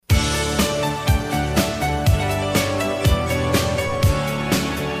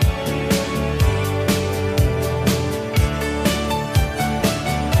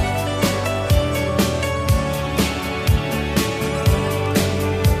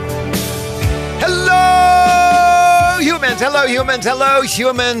hello,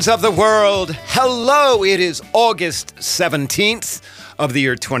 humans of the world. Hello, it is August 17th of the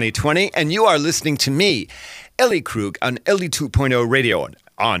year 2020, and you are listening to me, Ellie Krug, on Ellie 2.0 radio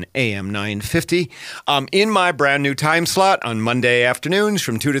on AM 950, in my brand new time slot on Monday afternoons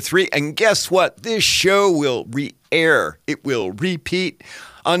from 2 to 3. And guess what? This show will re-air. It will repeat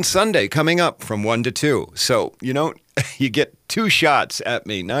on Sunday coming up from 1 to 2. So, you get two shots at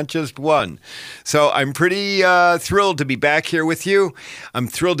me, not just one. So I'm pretty thrilled to be back here with you. I'm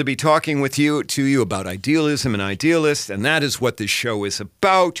thrilled to be talking to you about idealism and idealists, and that is what this show is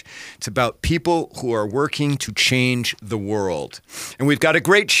about. It's about people who are working to change the world. And we've got a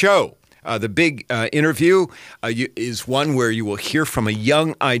great show. The big interview is one where you will hear from a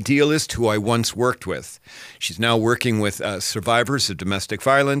young idealist who I once worked with. She's now working with survivors of domestic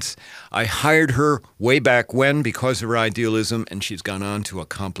violence. I hired her way back when because of her idealism, and she's gone on to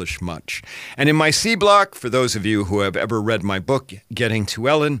accomplish much. And in my C block, for those of you who have ever read my book, Getting to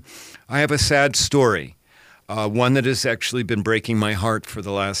Ellen, I have a sad story, one that has actually been breaking my heart for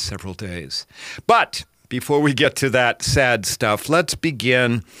the last several days. But before we get to that sad stuff, let's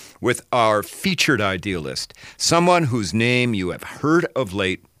begin with our featured idealist, someone whose name you have heard of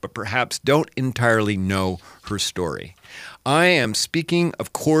late, but perhaps don't entirely know her story. I am speaking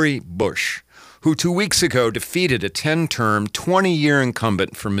of Cori Bush, who 2 weeks ago defeated a 10-term, 20-year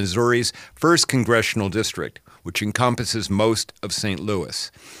incumbent from Missouri's 1st Congressional District, which encompasses most of St.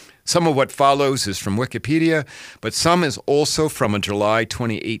 Louis. Some of what follows is from Wikipedia, but some is also from a July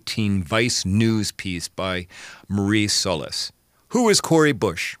 2018 Vice News piece by Marie Solis. Who is Cori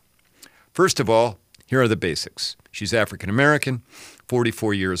Bush? First of all, here are the basics. She's African American,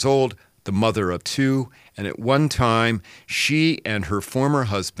 44 years old, the mother of two, and at one time, she and her former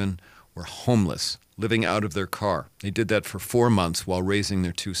husband were homeless, living out of their car. They did that for 4 months while raising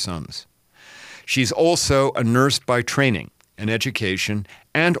their two sons. She's also a nurse by training and education,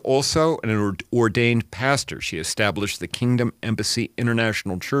 and also an ordained pastor. She established the Kingdom Embassy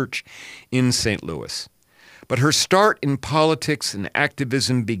International Church in St. Louis. But her start in politics and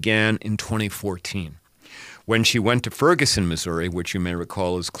activism began in 2014, when she went to Ferguson, Missouri, which you may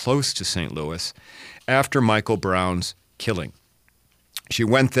recall is close to St. Louis, after Michael Brown's killing. She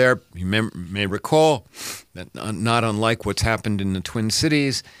went there, you may recall, that not unlike what's happened in the Twin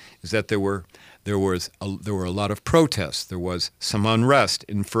Cities, is that there were a lot of protests. There was some unrest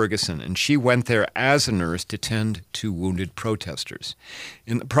in Ferguson, and she went there as a nurse to tend to wounded protesters.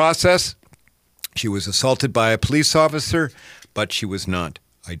 In the process, she was assaulted by a police officer, but she was not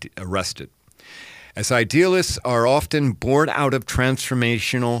arrested. As idealists are often born out of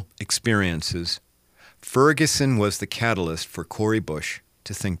transformational experiences, Ferguson was the catalyst for Cori Bush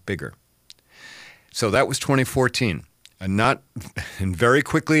to think bigger. So that was 2014. And very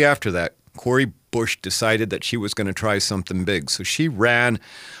quickly after that, Cori Bush decided that she was going to try something big. So she ran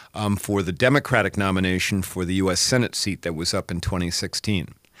for the Democratic nomination for the U.S. Senate seat that was up in 2016.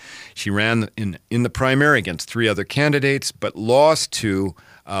 She ran in the primary against 3 other candidates, but lost to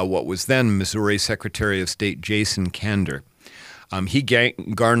what was then Missouri Secretary of State Jason Kander. He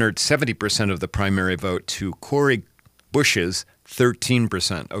garnered 70% of the primary vote to Cori Bush's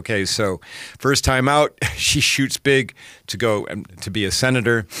 13%. Okay, so first time out, she shoots big to go to be a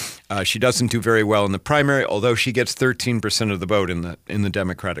senator. She doesn't do very well in the primary, although she gets 13% of the vote in the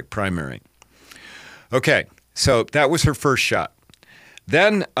Democratic primary. Okay, so that was her first shot.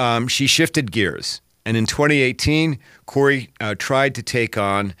 Then she shifted gears, and in 2018, Cori tried to take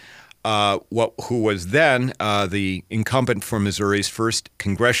on who was then the incumbent for Missouri's 1st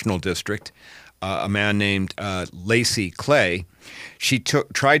Congressional District, a man named Lacy Clay.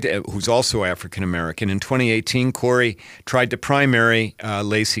 Who's also African American. In 2018, Cori tried to primary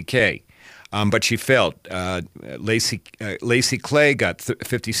Lacy Clay, but she failed. Lacy Clay got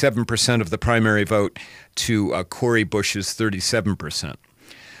 57% of the primary vote to Cori Bush's 37%.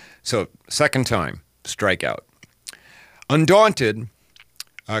 So second time, strikeout. Undaunted,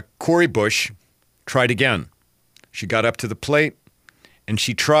 Cori Bush tried again. She got up to the plate, and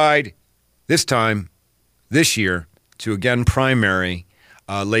she tried this year, to again primary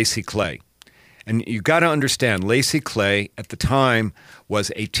Lacy Clay. And you got to understand, Lacy Clay at the time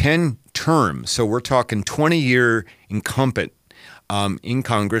was a 10-term, so we're talking 20-year incumbent in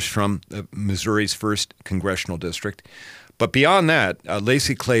Congress from Missouri's 1st Congressional District. But beyond that,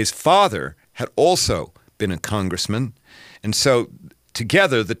 Lacy Clay's father had also been a congressman, and so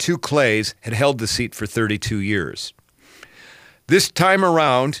together the two Clays had held the seat for 32 years. This time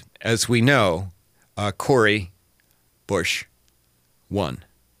around, as we know, Cori Bush won.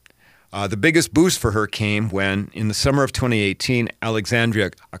 The biggest boost for her came when, in the summer of 2018,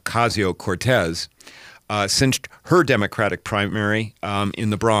 Alexandria Ocasio-Cortez cinched her Democratic primary in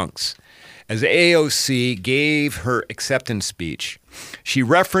the Bronx. As AOC gave her acceptance speech, she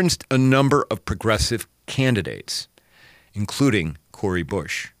referenced a number of progressive candidates, including Cori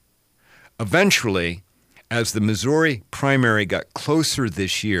Bush. Eventually, as the Missouri primary got closer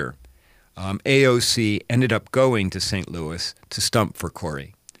this year, AOC ended up going to St. Louis to stump for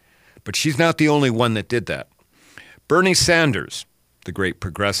Cori. But she's not the only one that did that. Bernie Sanders, the great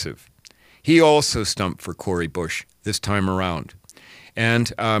progressive, he also stumped for Cori Bush this time around.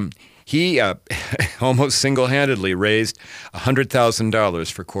 And he almost single-handedly raised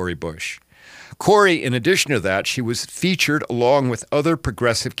 $100,000 for Cori Bush. Cori, in addition to that, she was featured along with other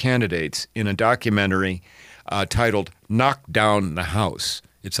progressive candidates in a documentary titled Knock Down the House.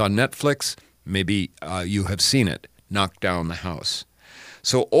 It's on Netflix. Maybe you have seen it, Knock Down the House.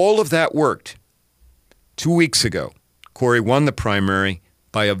 So all of that worked. 2 weeks ago, Cori won the primary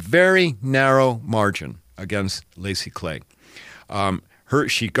by a very narrow margin against Lacy Clay.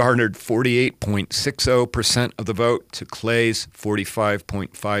 She garnered 48.60% of the vote to Clay's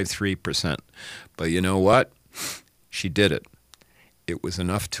 45.53%. But you know what? She did it. It was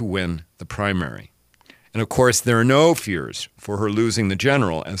enough to win the primary. And of course, there are no fears for her losing the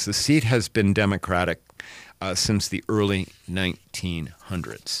general, as the seat has been Democratic since the early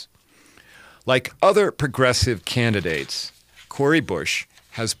 1900s. Like other progressive candidates, Cori Bush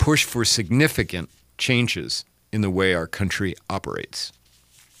has pushed for significant changes in the way our country operates.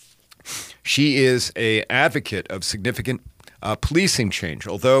 She is an advocate of significant policing change,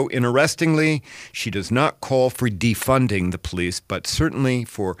 although interestingly, she does not call for defunding the police, but certainly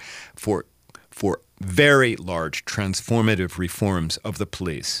for very large transformative reforms of the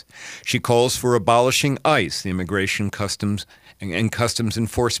police. She calls for abolishing ICE, the Immigration Customs and Customs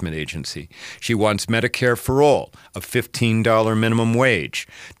Enforcement Agency. She wants Medicare for all, a $15 minimum wage,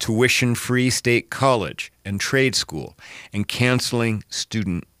 tuition-free state college and trade school, and canceling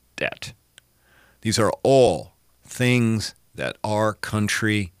student debt. These are all things that our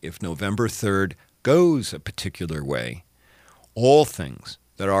country, if November 3rd goes a particular way, all things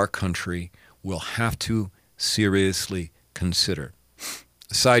that our country will have to seriously consider.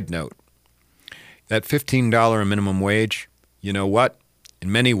 A side note, that $15 minimum wage, you know what?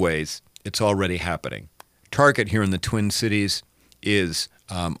 In many ways, it's already happening. Target here in the Twin Cities is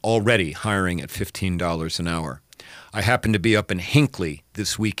already hiring at $15 an hour. I happened to be up in Hinckley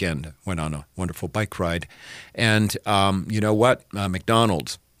this weekend, went on a wonderful bike ride, and you know what?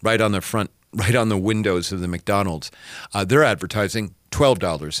 McDonald's, right on the windows of the McDonald's, they're advertising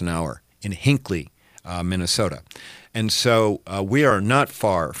 $12 an hour in Hinckley, Minnesota. And so we are not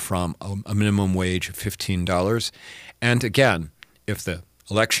far from a minimum wage of $15. And again, if the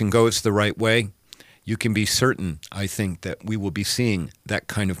election goes the right way, you can be certain, I think, that we will be seeing that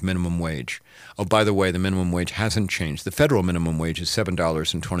kind of minimum wage. Oh, by the way, the minimum wage hasn't changed. The federal minimum wage is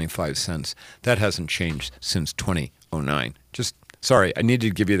 $7.25. That hasn't changed since 2009. Sorry, I needed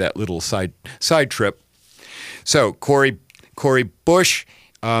to give you that little side trip. So Cori Bush,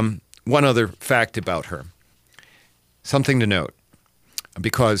 one other fact about her, something to note,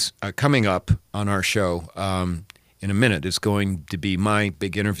 because coming up on our show in a minute is going to be my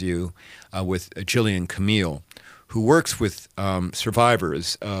big interview with Jillian Chmiel, who works with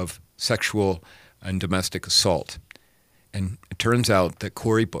survivors of sexual and domestic assault. And it turns out that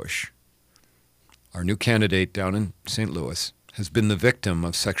Cori Bush, our new candidate down in St. Louis, has been the victim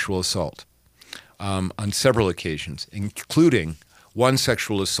of sexual assault on several occasions, including one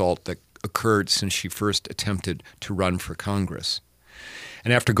sexual assault that occurred since she first attempted to run for Congress.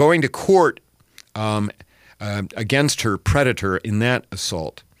 And after going to court against her predator in that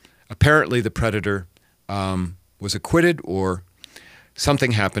assault, apparently the predator was acquitted or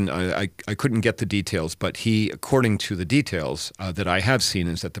something happened. I couldn't get the details, but he, according to the details that I have seen,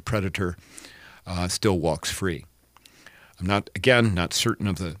 is that the predator still walks free. I'm not certain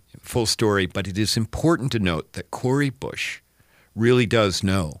of the full story, but it is important to note that Cori Bush really does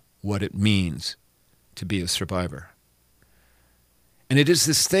know what it means to be a survivor. And it is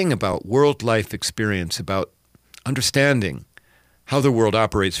this thing about world life experience, about understanding how the world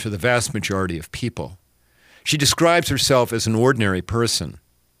operates for the vast majority of people. She describes herself as an ordinary person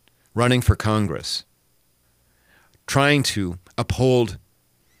running for Congress, trying to uphold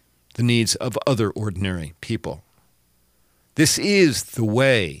the needs of other ordinary people. This is the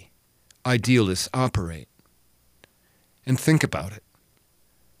way idealists operate. And think about it.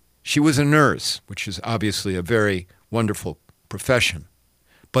 She was a nurse, which is obviously a very wonderful profession.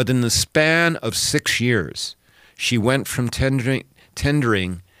 But in the span of 6 years, she went from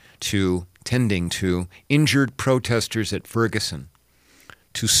tending to injured protesters at Ferguson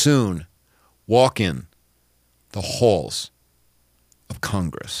to soon walk in the halls of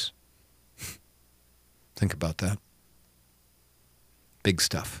Congress. Think about that. Big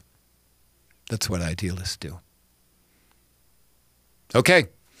stuff. That's what idealists do. Okay,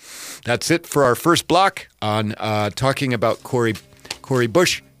 that's it for our first block on talking about Cori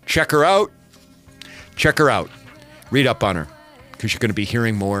Bush. Check her out. Check her out. Read up on her, because you're going to be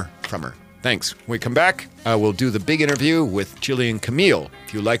hearing more from her. Thanks. When we come back, we'll do the big interview with Jillian Chmiel.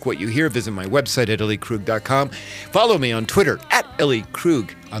 If you like what you hear, visit my website at elliekrug.com. Follow me on Twitter at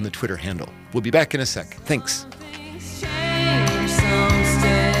elliekrug on the Twitter handle. We'll be back in a sec. Thanks.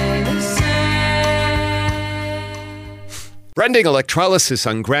 Brending Electrolysis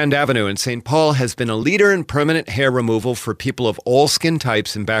on Grand Avenue in St. Paul has been a leader in permanent hair removal for people of all skin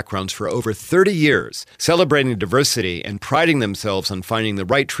types and backgrounds for over 30 years, celebrating diversity and priding themselves on finding the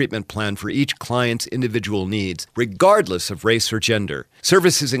right treatment plan for each client's individual needs, regardless of race or gender.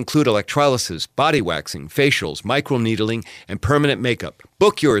 Services include electrolysis, body waxing, facials, microneedling, and permanent makeup.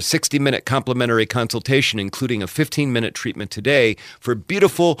 Book your 60-minute complimentary consultation, including a 15-minute treatment today for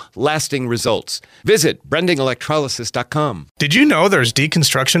beautiful, lasting results. Visit brendingelectrolysis.com. Did you know there's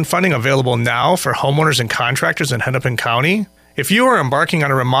deconstruction funding available now for homeowners and contractors in Hennepin County? If you are embarking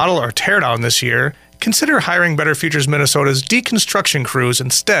on a remodel or teardown this year, consider hiring Better Futures Minnesota's deconstruction crews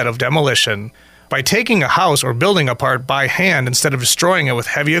instead of demolition. By taking a house or building apart by hand instead of destroying it with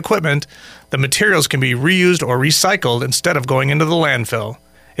heavy equipment, the materials can be reused or recycled instead of going into the landfill.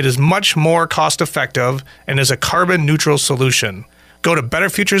 It is much more cost-effective and is a carbon-neutral solution. Go to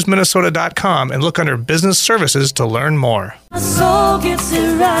betterfuturesminnesota.com and look under Business Services to learn more. My soul gets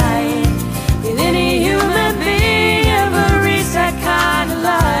it right with any human being ever reached that kind of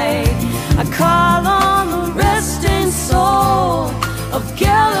light. I call on the resting soul of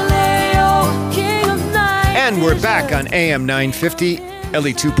Galileo, King of Night. And we're back on AM 950,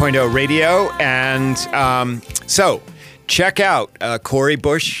 Ellie 2.0 radio. And so check out Cori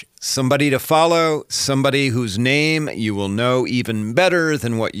Bush. Somebody to follow, somebody whose name you will know even better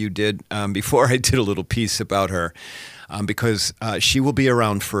than what you did before. I did a little piece about her because she will be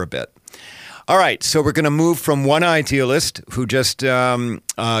around for a bit. All right, so we're going to move from one idealist who just got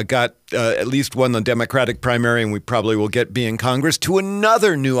at least won the Democratic primary, and we probably will be in Congress, to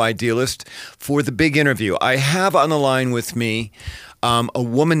another new idealist for the big interview. I have on the line with me a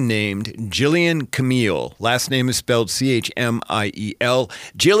woman named Jillian Chmiel. Last name is spelled Chmiel.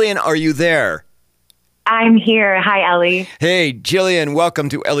 Jillian, are you there? I'm here. Hi, Ellie. Hey, Jillian, welcome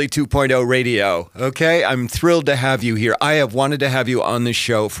to Ellie 2.0 Radio. Okay, I'm thrilled to have you here. I have wanted to have you on the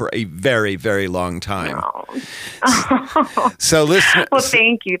show for a very, very long time. Oh. So listen. Well,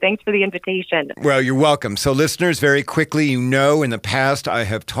 thank you. Thanks for the invitation. Well, you're welcome. So listeners, very quickly, you know, in the past, I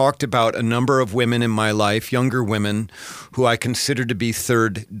have talked about a number of women in my life, younger women, who I consider to be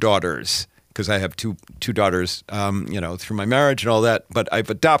third daughters, because I have two daughters, through my marriage and all that. But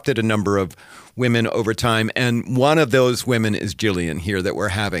I've adopted a number of women over time, and one of those women is Jillian here that we're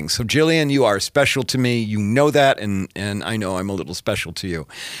having. So Jillian, you are special to me. You know that, and I know I'm a little special to you.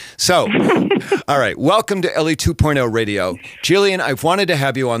 So, all right, welcome to Ellie 2.0 Radio. Jillian, I've wanted to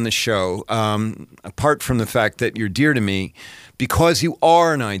have you on the show, apart from the fact that you're dear to me, because you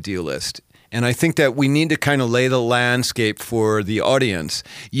are an idealist. And I think that we need to kind of lay the landscape for the audience.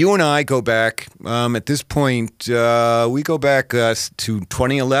 You and I go back, at this point, we go back to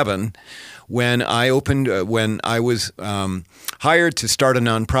 2011 when I was hired to start a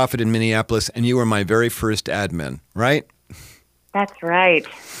nonprofit in Minneapolis, and you were my very first admin, right? That's right.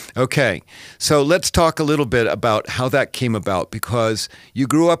 Okay. So let's talk a little bit about how that came about, because you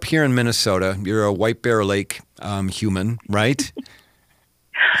grew up here in Minnesota. You're a White Bear Lake human, right?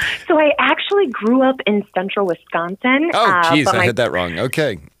 So I actually grew up in central Wisconsin. Oh, geez, I had that wrong.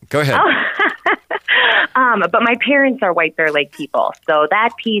 Okay, go ahead. But my parents are White Bear Lake people, so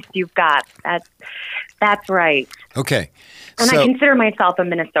that piece you've got, that's right. Okay. And I consider myself a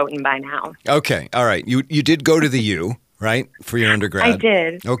Minnesotan by now. Okay, all right. You did go to the U, right, for your undergrad? I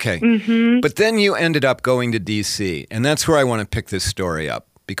did. Okay. Mm-hmm. But then you ended up going to D.C., and that's where I want to pick this story up,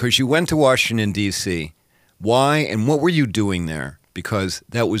 because you went to Washington, D.C. Why, and what were you doing there? Because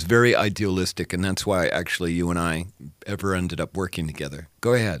that was very idealistic, and that's why actually you and I ever ended up working together.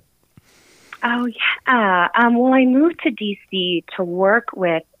 Go ahead. Oh, yeah. Well, I moved to D.C. to work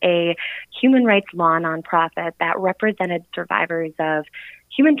with a human rights law nonprofit that represented survivors of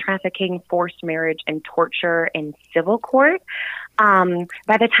human trafficking, forced marriage, and torture in civil court.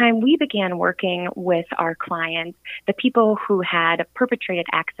 By the time we began working with our clients, the people who had perpetrated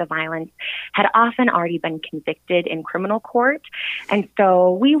acts of violence had often already been convicted in criminal court. And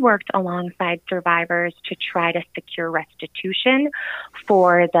so we worked alongside survivors to try to secure restitution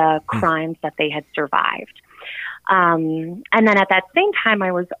for the crimes that they had survived. And then at that same time,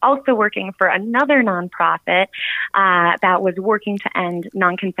 I was also working for another nonprofit that was working to end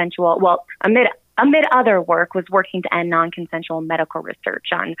non-consensual, well, amid other work, was working to end non-consensual medical research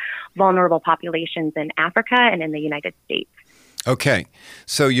on vulnerable populations in Africa and in the United States. Okay,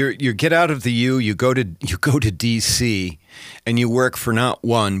 so you get out of the U, you go to DC, and you work for not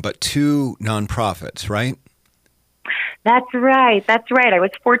one but two nonprofits, right? That's right. I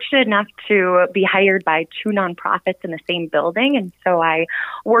was fortunate enough to be hired by two nonprofits in the same building, and so I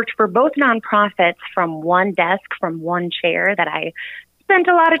worked for both nonprofits from one desk, from one chair that I spent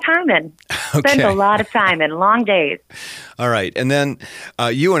a lot of time in. Spent a lot of time in, long days. All right. And then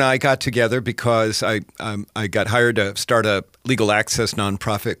you and I got together because I got hired to start a legal access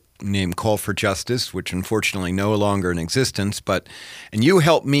nonprofit named Call for Justice, which unfortunately no longer in existence. And you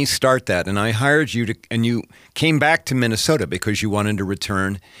helped me start that. And I hired you and you came back to Minnesota because you wanted to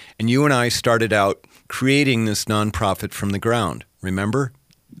return. And you and I started out creating this nonprofit from the ground. Remember?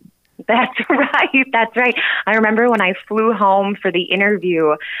 That's right. I remember when I flew home for the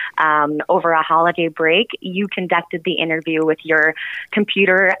interview over a holiday break, you conducted the interview with your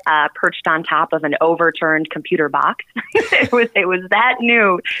computer perched on top of an overturned computer box. It was that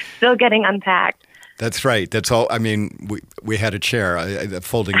new, still getting unpacked. That's right. That's all. I mean, we had a chair, I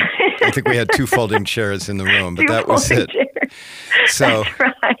think we had two folding chairs in the room, but that was it. Chairs. So, that's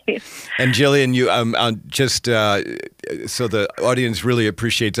right. And Jillian, you just so the audience really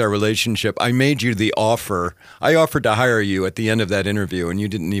appreciates our relationship. I made you the offer. I offered to hire you at the end of that interview, and you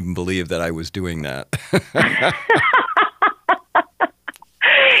didn't even believe that I was doing that.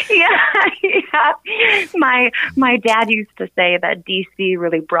 Yeah. My dad used to say that DC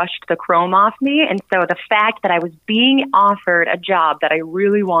really brushed the chrome off me, and so the fact that I was being offered a job that I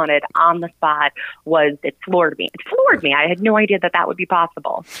really wanted on the spot it floored me. I had no idea that would be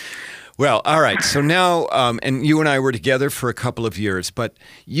possible. Well, all right. So now, and you and I were together for a couple of years, but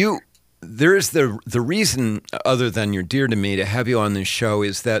there's the reason, other than you're dear to me, to have you on this show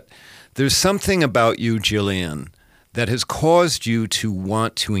is that there's something about you, Jillian, that has caused you to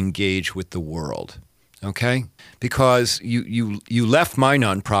want to engage with the world, okay? Because you left my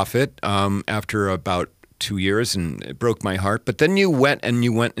nonprofit after about 2 years, and it broke my heart. But then you went and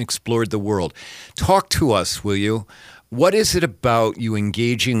explored the world. Talk to us, will you? What is it about you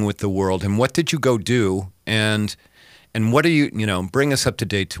engaging with the world, and what did you go do? And what are you bring us up to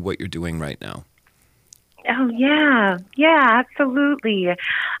date to what you're doing right now. Oh, yeah, absolutely.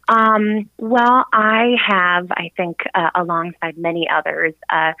 Well, I have, I think, alongside many others,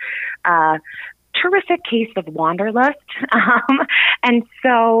 a terrific case of wanderlust. And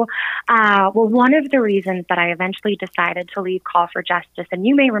so, one of the reasons that I eventually decided to leave Call for Justice, and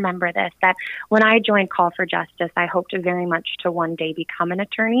you may remember this, that when I joined Call for Justice, I hoped very much to one day become an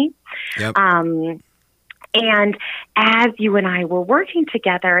attorney. Yep. And as you and I were working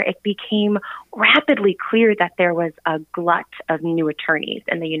together, it became rapidly clear that there was a glut of new attorneys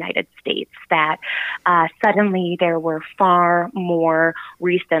in the United States, that suddenly there were far more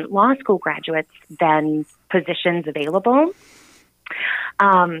recent law school graduates than positions available.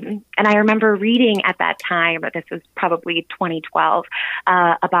 And I remember reading at that time, this was probably 2012,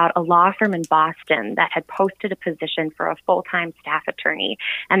 about a law firm in Boston that had posted a position for a full-time staff attorney,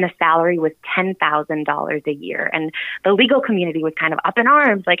 and the salary was $10,000 a year. And the legal community was kind of up in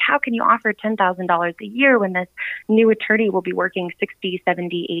arms, like, how can you offer $10,000 a year when this new attorney will be working 60,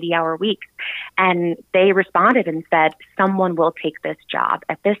 70, 80-hour weeks? And they responded and said, someone will take this job.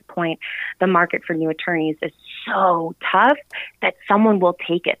 At this point, the market for new attorneys is so tough that someone will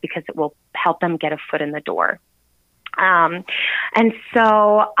take it because it will help them get a foot in the door. And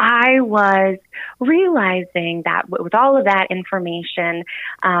so I was realizing that with all of that information,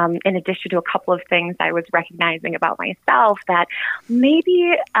 in addition to a couple of things I was recognizing about myself, that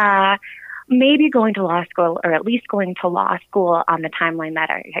maybe going to law school, or at least going to law school on the timeline that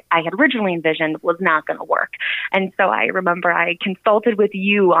I had originally envisioned, was not going to work. And so I remember I consulted with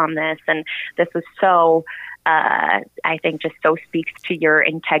you on this, and this was so, I think, just so speaks to your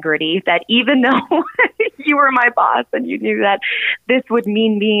integrity, that even though you were my boss and you knew that this would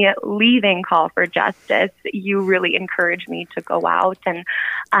mean me leaving Call for Justice, you really encouraged me to go out and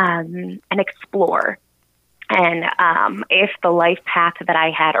explore. And if the life path that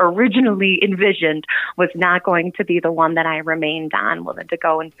I had originally envisioned was not going to be the one that I remained on, well, then to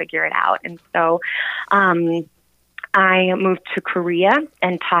go and figure it out. And so I moved to Korea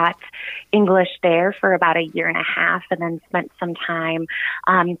and taught English there for about a year and a half, and then spent some time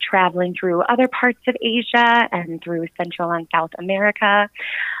traveling through other parts of Asia and through Central and South America.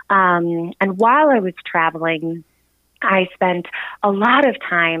 And while I was traveling, I spent a lot of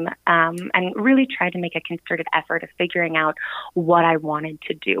time and really tried to make a concerted effort of figuring out what I wanted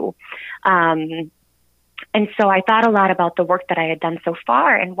to do. And so I thought a lot about the work that I had done so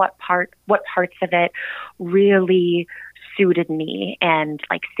far and what parts of it really suited me and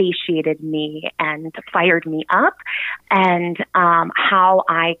like satiated me and fired me up, and how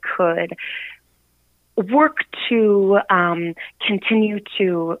I could work to continue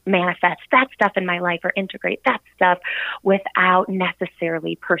to manifest that stuff in my life or integrate that stuff without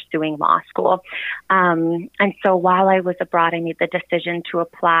necessarily pursuing law school. And so while I was abroad, I made the decision to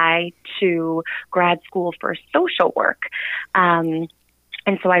apply to grad school for social work.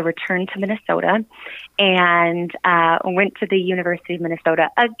 And so I returned to Minnesota and went to the University of Minnesota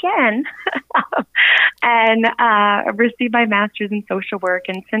again and received my master's in social work.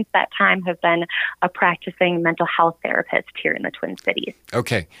 And since that time have been a practicing mental health therapist here in the Twin Cities.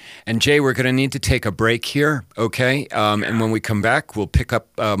 Okay. And Jay, we're going to need to take a break here, okay? And when we come back, we'll pick up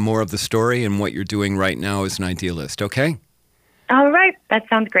more of the story and what you're doing right now as an idealist, okay? All right. That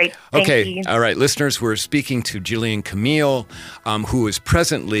sounds great. Thank you. All right. Listeners, we're speaking to Jillian Chmiel, who is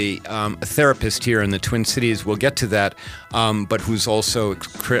presently a therapist here in the Twin Cities. We'll get to that, but who's also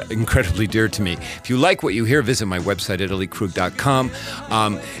incredibly dear to me. If you like what you hear, visit my website at elliekrug.com.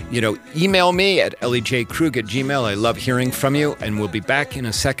 Email me at elliejkrug@gmail.com. I love hearing from you, and we'll be back in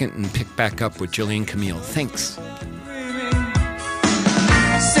a second and pick back up with Jillian Chmiel. Thanks.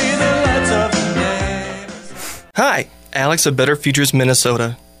 Hi. Alex of Better Futures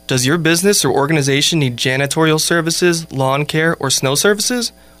Minnesota. Does your business or organization need janitorial services, lawn care, or snow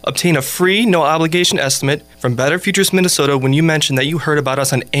services? Obtain a free, no-obligation estimate from Better Futures Minnesota when you mention that you heard about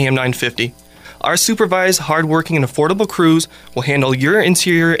us on AM 950. Our supervised, hardworking, and affordable crews will handle your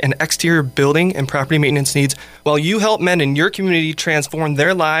interior and exterior building and property maintenance needs while you help men in your community transform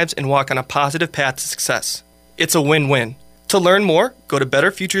their lives and walk on a positive path to success. It's a win-win. To learn more, go to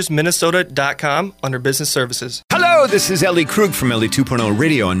betterfuturesminnesota.com under Business Services. Hello, this is Ellie Krug from Ellie 2.0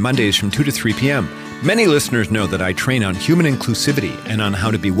 Radio on Mondays from 2 to 3 p.m. Many listeners know that I train on human inclusivity and on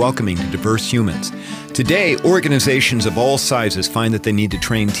how to be welcoming to diverse humans. Today, organizations of all sizes find that they need to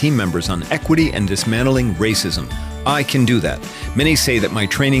train team members on equity and dismantling racism. I can do that. Many say that my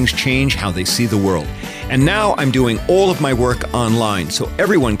trainings change how they see the world. And now I'm doing all of my work online, so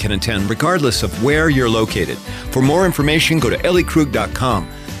everyone can attend regardless of where you're located. For more information, go to elliekrug.com.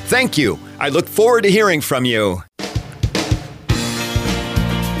 Thank you. I look forward to hearing from you.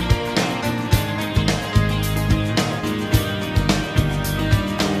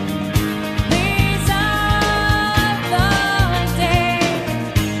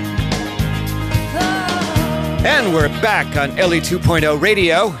 And we're back on Ellie 2.0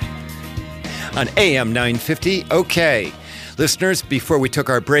 Radio on AM 950. Okay. Listeners, before we took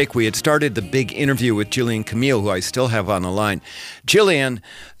our break, we had started the big interview with Jillian Chmiel, who I still have on the line. Jillian,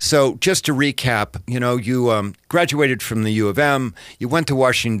 so just to recap, you graduated from the U of M, you went to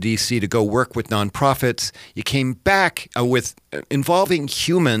Washington, D.C. to go work with nonprofits. You came back with involving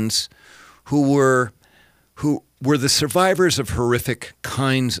humans who were the survivors of horrific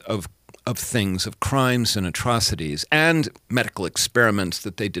kinds of things, of crimes and atrocities, and medical experiments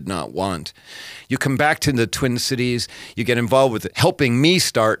that they did not want. You come back to the Twin Cities, you get involved with helping me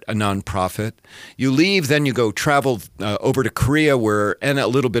start a nonprofit. You leave, then you go travel over to Korea, and a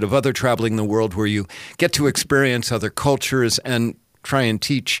little bit of other traveling the world, where you get to experience other cultures and try and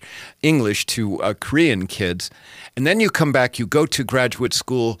teach English to Korean kids. And then you come back, you go to graduate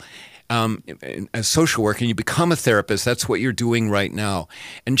school as social worker, and you become a therapist. That's what you're doing right now.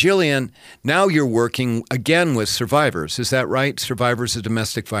 And Jillian, now you're working again with survivors. Is that right? Survivors of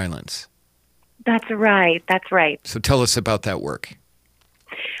domestic violence. That's right. That's right. So tell us about that work.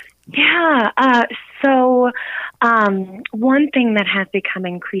 Yeah. So one thing that has become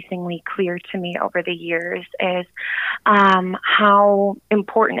increasingly clear to me over the years is how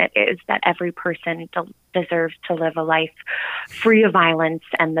important it is that every person deserves to live a life free of violence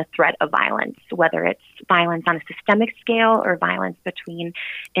and the threat of violence, whether it's violence on a systemic scale or violence between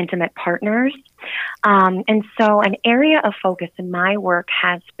intimate partners. And so an area of focus in my work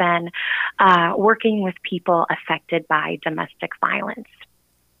has been working with people affected by domestic violence.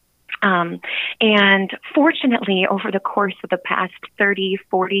 And fortunately, over the course of the past 30,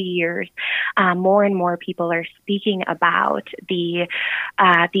 40 years, more and more people are speaking about the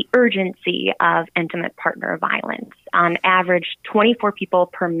urgency of intimate partner violence. On average, 24 people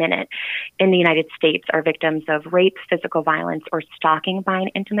per minute in the United States are victims of rape, physical violence, or stalking by an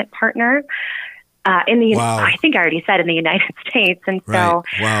intimate partner. Wow. I think I already said in the United States. And so,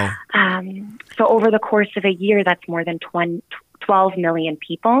 right. Wow. So over the course of a year, that's more than 12 million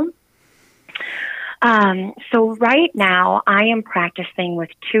people. So right now, I am practicing with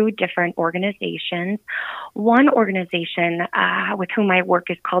two different organizations. One organization with whom I work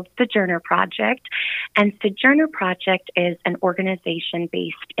is called Sojourner Project, and Sojourner Project is an organization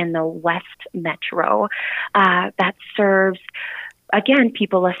based in the West Metro that serves, again,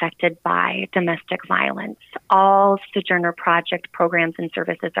 people affected by domestic violence. All Sojourner Project programs and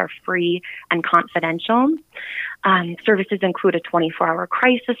services are free and confidential. Services include a 24-hour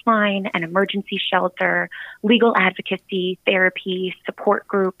crisis line, an emergency shelter, legal advocacy, therapy, support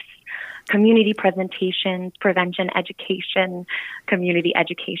groups, community presentations, prevention education, community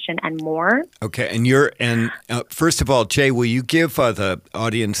education, and more. Okay, and first of all, Jay, will you give the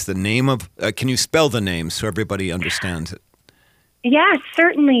audience the name of? Can you spell the name so everybody understands it? Yeah,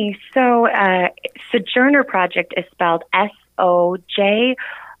 certainly. So Sojourner Project is spelled Sojourner,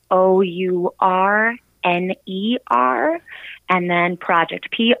 and then Project,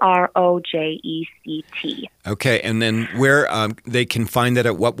 Project. Okay, and then where they can find that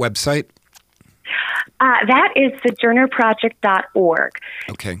at what website? That is sojournerproject.org.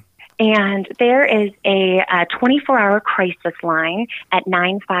 Okay. And there is a 24-hour crisis line at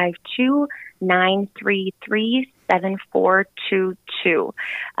 952-933-7422.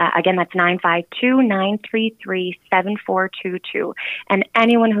 Again, that's 952-933-7422. And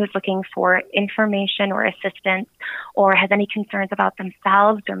anyone who is looking for information or assistance or has any concerns about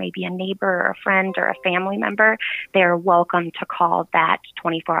themselves or maybe a neighbor or a friend or a family member, they are welcome to call that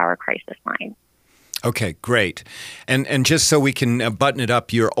 24-hour crisis line. Okay, great. And just so we can button it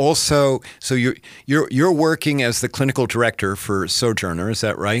up, you're working as the clinical director for Sojourner, is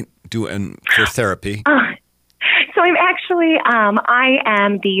that right? For therapy. So I'm actually, I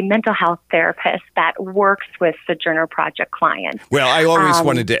am the mental health therapist that works with Sojourner Project clients. Well, I always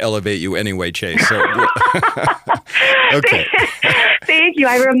wanted to elevate you anyway, Chase. So. Okay. Thank you.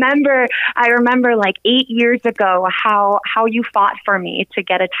 I remember like 8 years ago how you fought for me to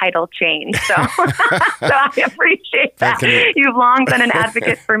get a title change. So, so I appreciate that. You've long been an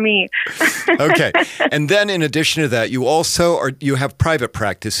advocate for me. Okay. And then in addition to that, you have private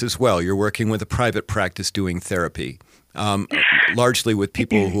practice as well. You're working with a private practice doing therapy, largely with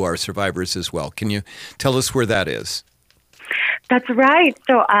people who are survivors as well. Can you tell us where that is? That's right.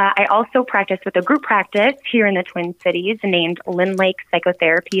 So I also practice with a group practice here in the Twin Cities named Lynn Lake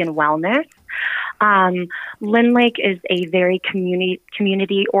Psychotherapy and Wellness. Lynn Lake is a very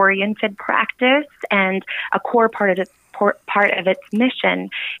community-oriented practice, and a core part of its mission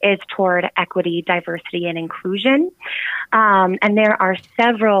is toward equity, diversity, and inclusion. And there are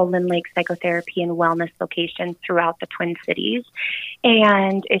several Lynn Lake Psychotherapy and Wellness locations throughout the Twin Cities.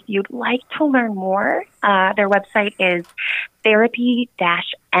 And if you'd like to learn more, their website is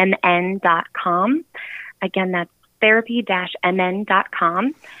therapy-mn.com. Again, that's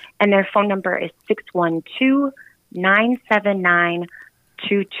therapy-mn.com. And their phone number is 612-979-2276.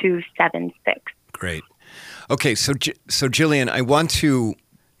 Great. Okay, so Jillian, I want to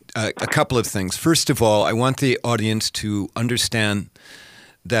a couple of things. First of all, I want the audience to understand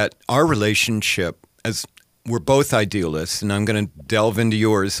that our relationship, as we're both idealists, and I'm going to delve into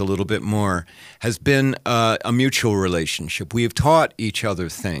yours a little bit more, has been a mutual relationship. We have taught each other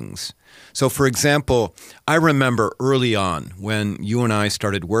things. So, for example, I remember early on when you and I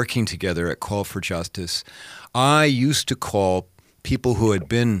started working together at Call for Justice, I used to call people who had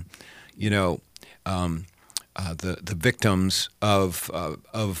been, the victims of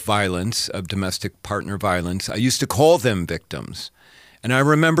violence, of domestic partner violence. I used to call them victims. And I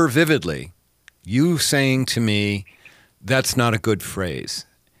remember vividly you saying to me, that's not a good phrase.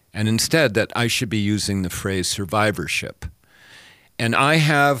 And instead that I should be using the phrase survivorship. And I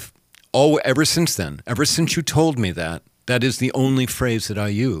have, ever since then, ever since you told me that, that is the only phrase that I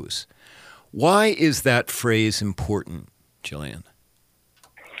use. Why is that phrase important, Jillian?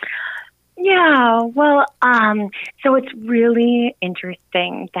 Yeah, well, so it's really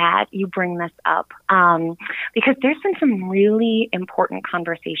interesting that you bring this up because there's been some really important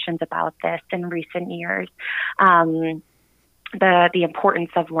conversations about this in recent years. The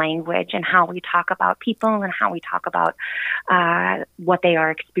importance of language and how we talk about people and how we talk about what they are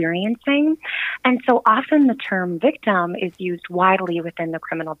experiencing. And so often the term victim is used widely within the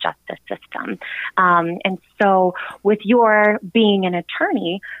criminal justice system. And so with your being an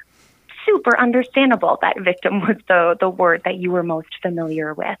attorney, super understandable that victim was the word that you were most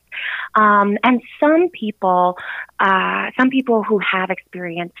familiar with. And some people who have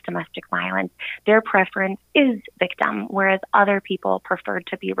experienced domestic violence, their preference is victim, whereas other people prefer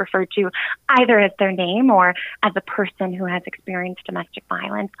to be referred to either as their name or as a person who has experienced domestic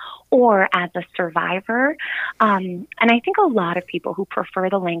violence or as a survivor. And I think a lot of people who prefer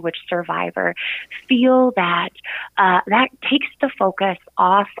the language survivor feel that that takes the focus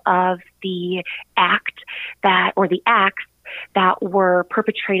off of the act or the acts that were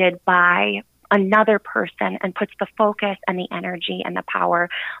perpetrated by another person and puts the focus and the energy and the power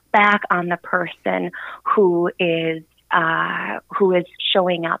back on the person who is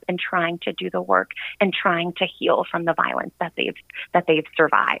showing up and trying to do the work and trying to heal from the violence that they've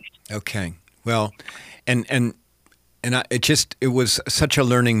survived. Okay. Well, and it was such a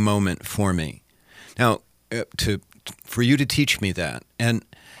learning moment for me. Now, for you to teach me that, and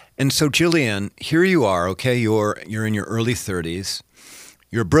so Jillian, here you are. Okay, you're in your early 30s.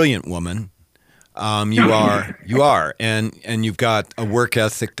 You're a brilliant woman. You are, and you've got a work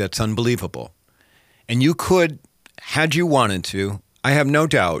ethic that's unbelievable. And you could, had you wanted to, I have no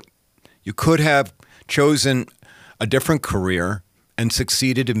doubt, you could have chosen a different career and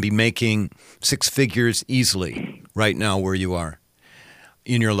succeeded and be making six figures easily right now where you are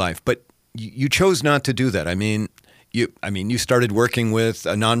in your life. But you chose not to do that. I mean, you started working with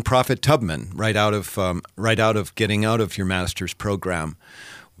a nonprofit Tubman right out of getting out of your master's program,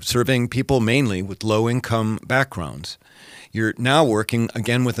 serving people mainly with low-income backgrounds. You're now working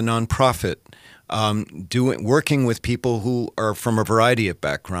again with a nonprofit, working with people who are from a variety of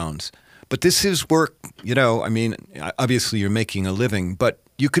backgrounds. But this is work, obviously you're making a living, but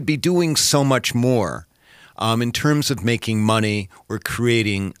you could be doing so much more in terms of making money or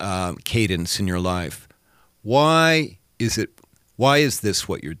creating cadence in your life. Why is this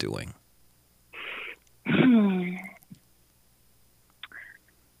what you're doing?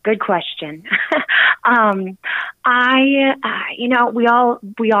 Good question. We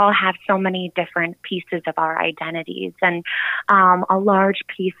all have so many different pieces of our identities, and a large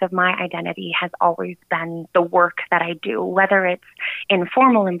piece of my identity has always been the work that I do, whether it's in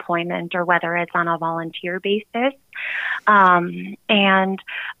formal employment or whether it's on a volunteer basis. And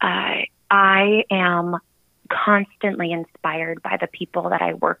I am constantly inspired by the people that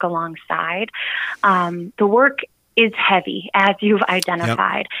I work alongside. The work is heavy, as you've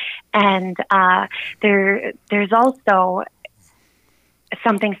identified. Yep. And there's also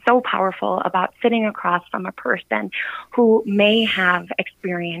something so powerful about sitting across from a person who may have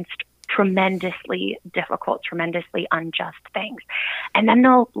experienced tremendously difficult, tremendously unjust things. And then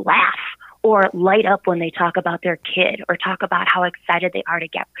they'll laugh or light up when they talk about their kid or talk about how excited they are to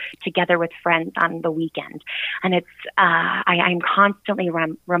get together with friends on the weekend. And it's, I'm constantly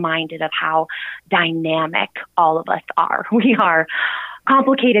reminded of how dynamic all of us are. We are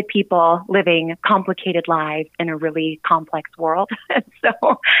complicated people living complicated lives in a really complex world.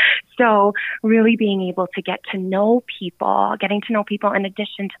 So really being able to getting to know people in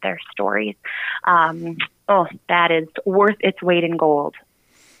addition to their stories, that is worth its weight in gold.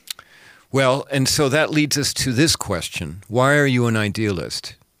 Well, and so that leads us to this question. Why are you an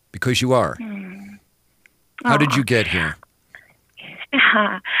idealist? Because you are. How did you get here?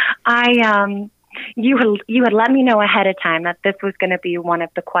 You had let me know ahead of time that this was going to be one of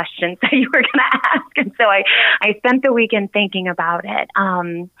the questions that you were going to ask. And so I spent the weekend thinking about it.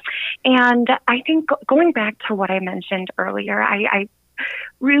 And I think going back to what I mentioned earlier, I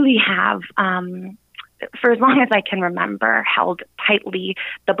really have, for as long as I can remember, held tightly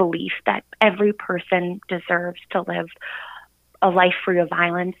the belief that every person deserves to live a life free of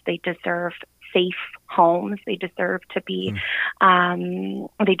violence. They deserve safe homes. They deserve to be,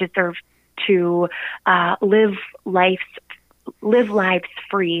 they deserve to live lives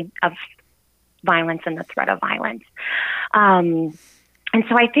free of violence and the threat of violence. And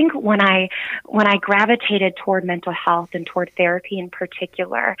so I think when I gravitated toward mental health and toward therapy in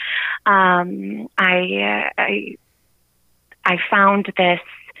particular, I found this.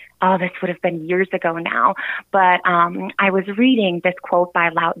 This would have been years ago now, but I was reading this quote by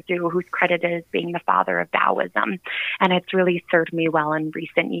Lao Tzu, who's credited as being the father of Taoism, and it's really served me well in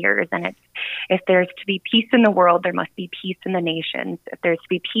recent years. And it's, if there's to be peace in the world, there must be peace in the nations. If there's to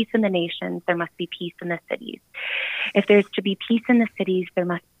be peace in the nations, there must be peace in the cities. If there's to be peace in the cities, there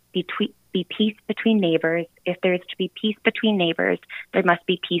must be peace between neighbors. If there's to be peace between neighbors, there must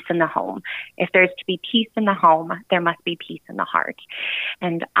be peace in the home. If there's to be peace in the home, there must be peace in the heart.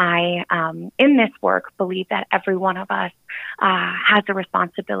 And I, in this work, believe that every one of us has a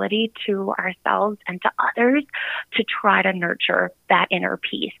responsibility to ourselves and to others to try to nurture that inner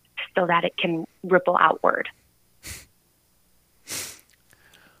peace. so that it can ripple outward.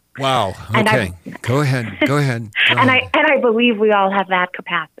 Wow. Okay. Go ahead. And I believe we all have that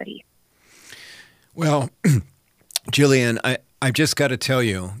capacity. Well, Jillian, I just got to tell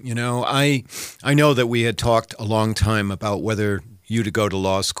you, I know that we had talked a long time about whether you to go to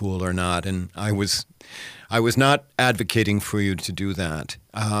law school or not, and I was not advocating for you to do that.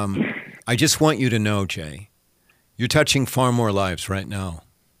 I just want you to know, Jay, you're touching far more lives right now,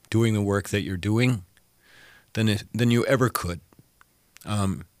 doing the work that you're doing, than you ever could,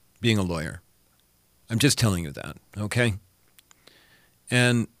 being a lawyer. I'm just telling you that, okay?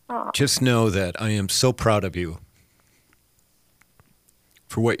 And just know that I am so proud of you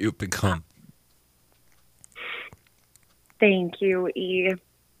for what you've become. Thank you, E.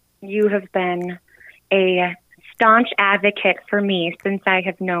 You have been a staunch advocate for me since I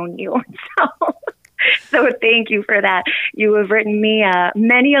have known you. So thank you for that. You have written me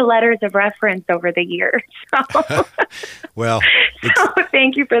many letters of reference over the years. So. Well, so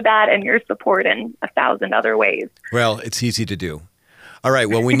thank you for that and your support in 1,000 other ways. Well, it's easy to do. All right.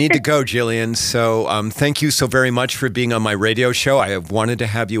 Well, we need to go, Jillian. So thank you so very much for being on my radio show. I have wanted to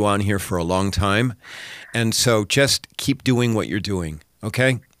have you on here for a long time. And so just keep doing what you're doing.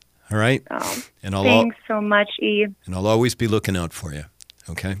 Okay? All right? Oh, and thanks so much, E. And I'll always be looking out for you.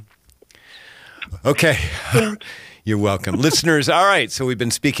 Okay? Okay. You're welcome. Listeners, all right, so we've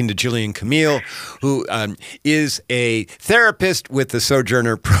been speaking to Jillian Chmiel, who is a therapist with the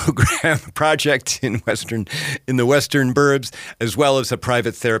Sojourner Project in the Western Burbs, as well as a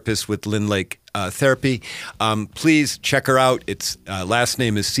private therapist with Lynn Lake Therapy. Please check her out. Its last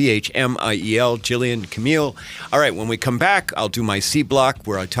name is Chmiel, Jillian Chmiel. All right, when we come back, I'll do my C block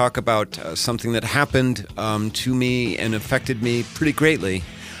where I talk about something that happened to me and affected me pretty greatly.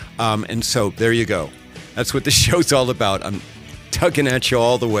 And so there you go. That's what the show's all about. I'm tugging at you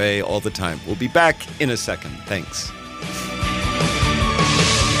all the way, all the time. We'll be back in a second. Thanks.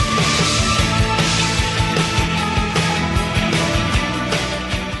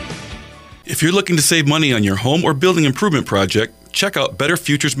 If you're looking to save money on your home or building improvement project, check out Better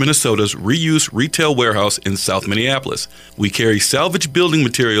Futures Minnesota's reuse retail warehouse in South Minneapolis. We carry salvage building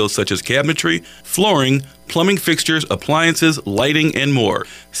materials such as cabinetry, flooring, plumbing fixtures, appliances, lighting, and more,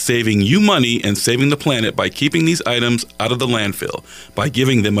 saving you money and saving the planet by keeping these items out of the landfill, by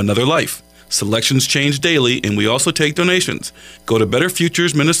giving them another life. Selections change daily, and we also take donations. Go to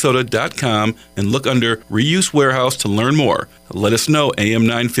betterfuturesminnesota.com and look under Reuse Warehouse to learn more. Let us know AM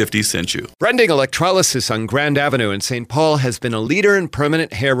 950 sent you. Brending Electrolysis on Grand Avenue in St. Paul has been a leader in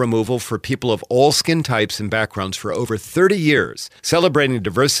permanent hair removal for people of all skin types and backgrounds for over 30 years, celebrating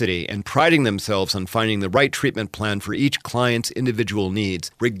diversity and priding themselves on finding the right treatment plan for each client's individual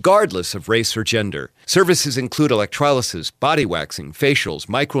needs, regardless of race or gender. Services include electrolysis, body waxing, facials,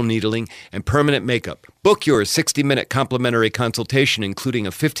 microneedling, and permanent makeup. Book your 60-minute complimentary consultation, including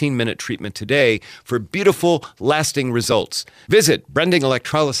a 15-minute treatment today for beautiful, lasting results. Visit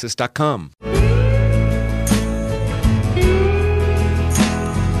brendingelectrolysis.com.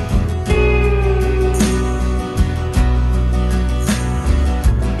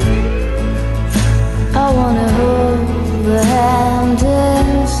 I wanna hold the hand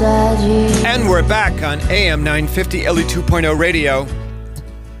inside you. And we're back on AM 950 Ellie 2.0 radio.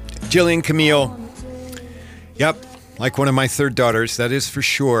 Jillian Chmiel. Yep, like one of my third daughters, that is for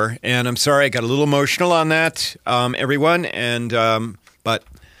sure. And I'm sorry I got a little emotional on that, everyone. And but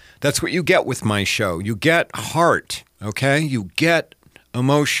that's what you get with my show. You get heart, okay? You get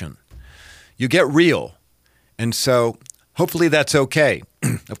emotion. You get real. And so hopefully that's okay.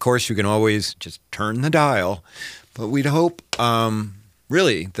 Of course, you can always just turn the dial. But we'd hope,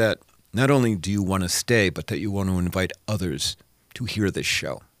 really, that not only do you want to stay, but that you want to invite others to hear this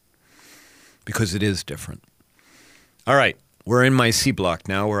show. Because it is different. All right, we're in my C block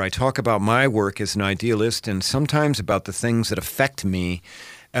now, where I talk about my work as an idealist and sometimes about the things that affect me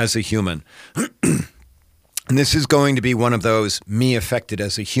as a human. And this is going to be one of those me affected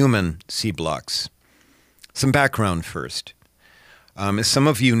as a human C blocks. Some background first. As some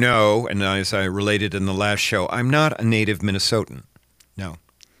of you know, and as I related in the last show, I'm not a native Minnesotan. No,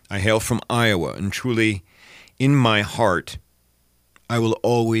 I hail from Iowa, and truly, in my heart, I will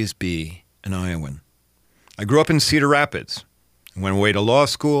always be an Iowan. I grew up in Cedar Rapids. I went away to law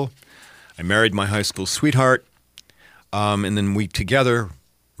school. I married my high school sweetheart. And then we together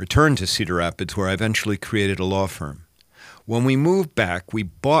returned to Cedar Rapids, where I eventually created a law firm. When we moved back, we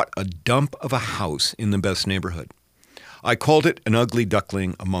bought a dump of a house in the best neighborhood. I called it an ugly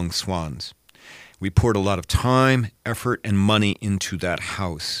duckling among swans. We poured a lot of time, effort, and money into that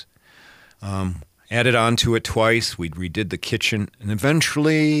house. Added on to it twice, we redid the kitchen, and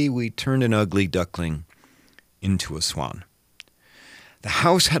eventually we turned an ugly duckling into a swan. The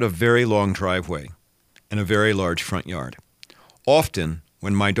house had a very long driveway and a very large front yard. Often,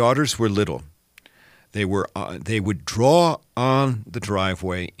 when my daughters were little, they would draw on the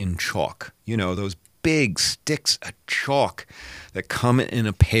driveway in chalk. You know, those big sticks of chalk that come in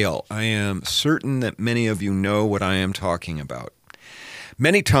a pail. I am certain that many of you know what I am talking about.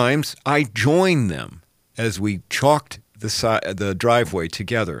 Many times, I joined them as we chalked the driveway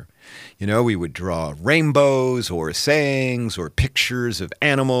together. You know, we would draw rainbows or sayings or pictures of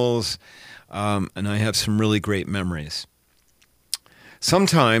animals, and I have some really great memories.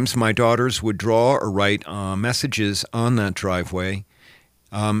 Sometimes my daughters would draw or write messages on that driveway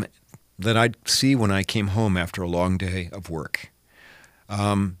that I'd see when I came home after a long day of work.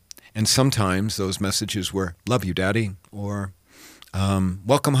 And sometimes those messages were, "Love you, Daddy," or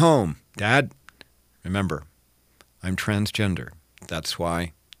 "Welcome home, Dad." Remember, I'm transgender. That's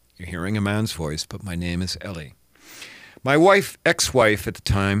why you're hearing a man's voice, but my name is Ellie. My ex-wife at the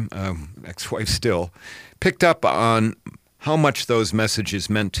time, ex-wife still, picked up on how much those messages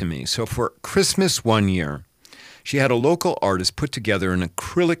meant to me. So for Christmas one year, she had a local artist put together an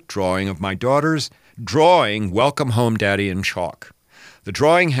acrylic drawing of my daughters drawing "Welcome Home, Daddy" in chalk. The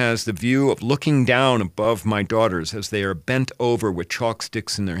drawing has the view of looking down above my daughters as they are bent over with chalk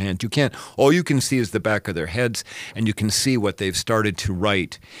sticks in their hand. All you can see is the back of their heads, and you can see what they've started to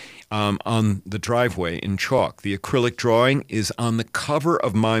write on the driveway in chalk. The acrylic drawing is on the cover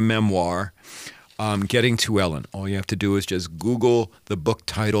of my memoir, Getting to Ellen. All you have to do is just Google the book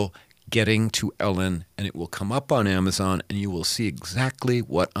title, Getting to Ellen, and it will come up on Amazon, and you will see exactly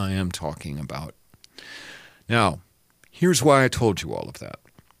what I am talking about. Now, here's why I told you all of that.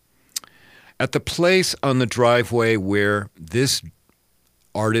 At the place on the driveway where this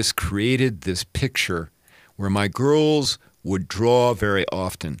artist created this picture, where my girls would draw very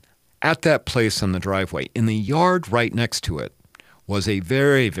often, at that place on the driveway, in the yard right next to it, was a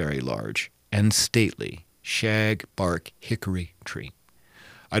very, very large and stately shagbark hickory tree.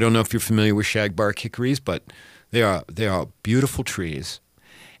 I don't know if you're familiar with shagbark hickories, but they are beautiful trees.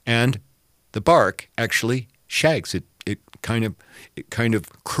 And the bark actually shags. It kind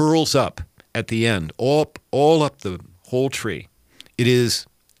of curls up at the end, all up the whole tree. It is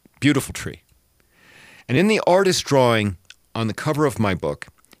a beautiful tree. And in the artist drawing on the cover of my book,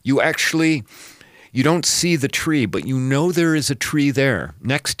 you don't see the tree, but you know there is a tree there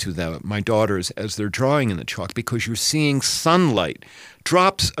next to my daughters as they're drawing in the chalk, because you're seeing sunlight,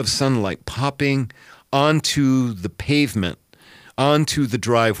 drops of sunlight popping onto the pavement, onto the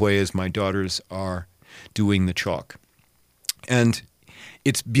driveway as my daughters are doing the chalk. And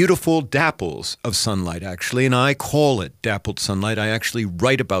it's beautiful dapples of sunlight, actually, and I call it dappled sunlight. I actually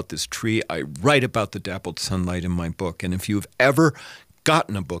write about this tree. I write about the dappled sunlight in my book. And if you've ever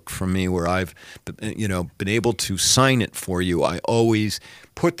gotten a book from me where I've been able to sign it for you, I always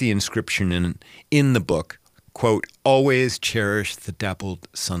put the inscription in the book, quote, "Always cherish the dappled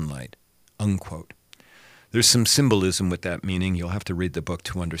sunlight," unquote. There's some symbolism with that meaning. You'll have to read the book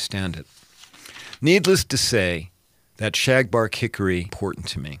to understand it. Needless to say, that shagbark hickory is important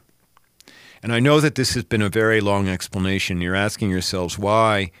to me. And I know that this has been a very long explanation. You're asking yourselves,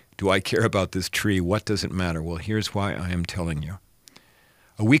 why do I care about this tree? What does it matter? Well, here's why I am telling you.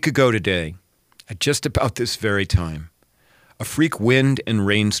 A week ago today, at just about this very time, a freak wind and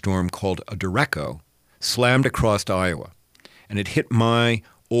rainstorm called a derecho slammed across Iowa, and it hit my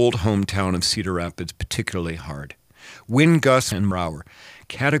old hometown of Cedar Rapids particularly hard. Wind gusts and Brower,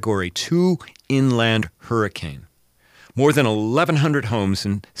 Category 2 inland hurricane. More than 1,100 homes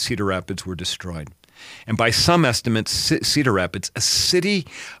in Cedar Rapids were destroyed. And by some estimates, Cedar Rapids, a city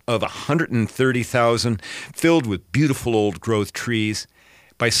of 130,000 filled with beautiful old growth trees,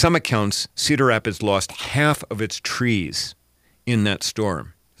 by some accounts, Cedar Rapids lost half of its trees in that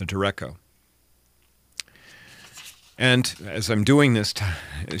storm, the derecho. And as I'm doing this,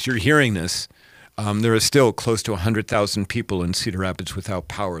 as you're hearing this, there are still close to 100,000 people in Cedar Rapids without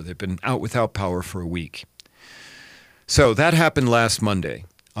power. They've been out without power for a week. So that happened last Monday.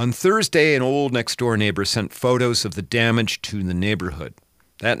 On Thursday, an old next-door neighbor sent photos of the damage to the neighborhood.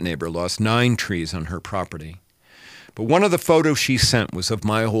 That neighbor lost 9 trees on her property. But one of the photos she sent was of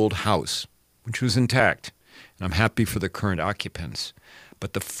my old house, which was intact, and I'm happy for the current occupants.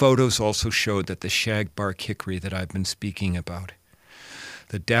 But the photos also showed that the shagbark hickory that I've been speaking about,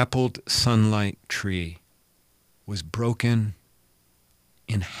 the dappled sunlight tree, was broken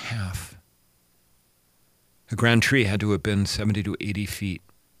in half. The grand tree had to have been 70 to 80 feet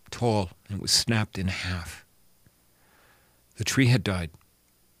tall, and it was snapped in half. The tree had died.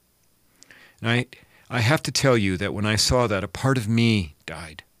 And I have to tell you that when I saw that, a part of me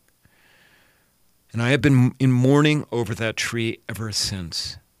died. And I have been in mourning over that tree ever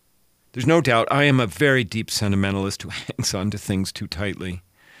since. There's no doubt I am a very deep sentimentalist who hangs on to things too tightly.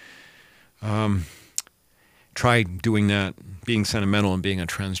 Try doing that, being sentimental and being a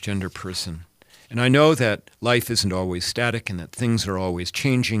transgender person. And I know that life isn't always static and that things are always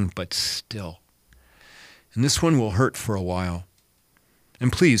changing, but still. And this one will hurt for a while.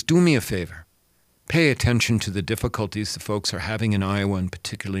 And please, do me a favor. Pay attention to the difficulties the folks are having in Iowa and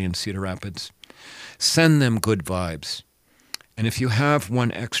particularly in Cedar Rapids. Send them good vibes. And if you have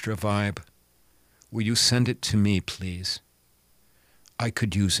one extra vibe, will you send it to me, please? I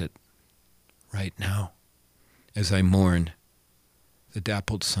could use it right now as I mourn the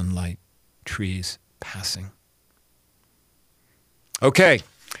dappled sunlight, trees passing. Okay,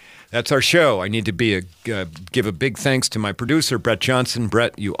 that's our show. I need to give a big thanks to my producer, Brett Johnson.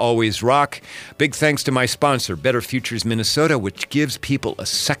 Brett, you always rock. Big thanks to my sponsor, Better Futures Minnesota, which gives people a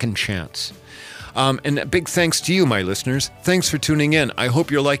second chance. And a big thanks to you, my listeners. Thanks for tuning in. I hope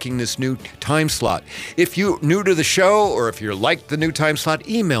you're liking this new time slot. If you're new to the show or if you like the new time slot,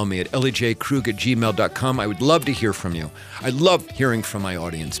 email me at elliejkrug@gmail.com. I would love to hear from you. I love hearing from my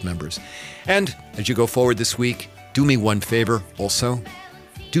audience members. And as you go forward this week, do me one favor also.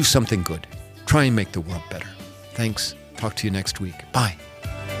 Do something good. Try and make the world better. Thanks. Talk to you next week. Bye.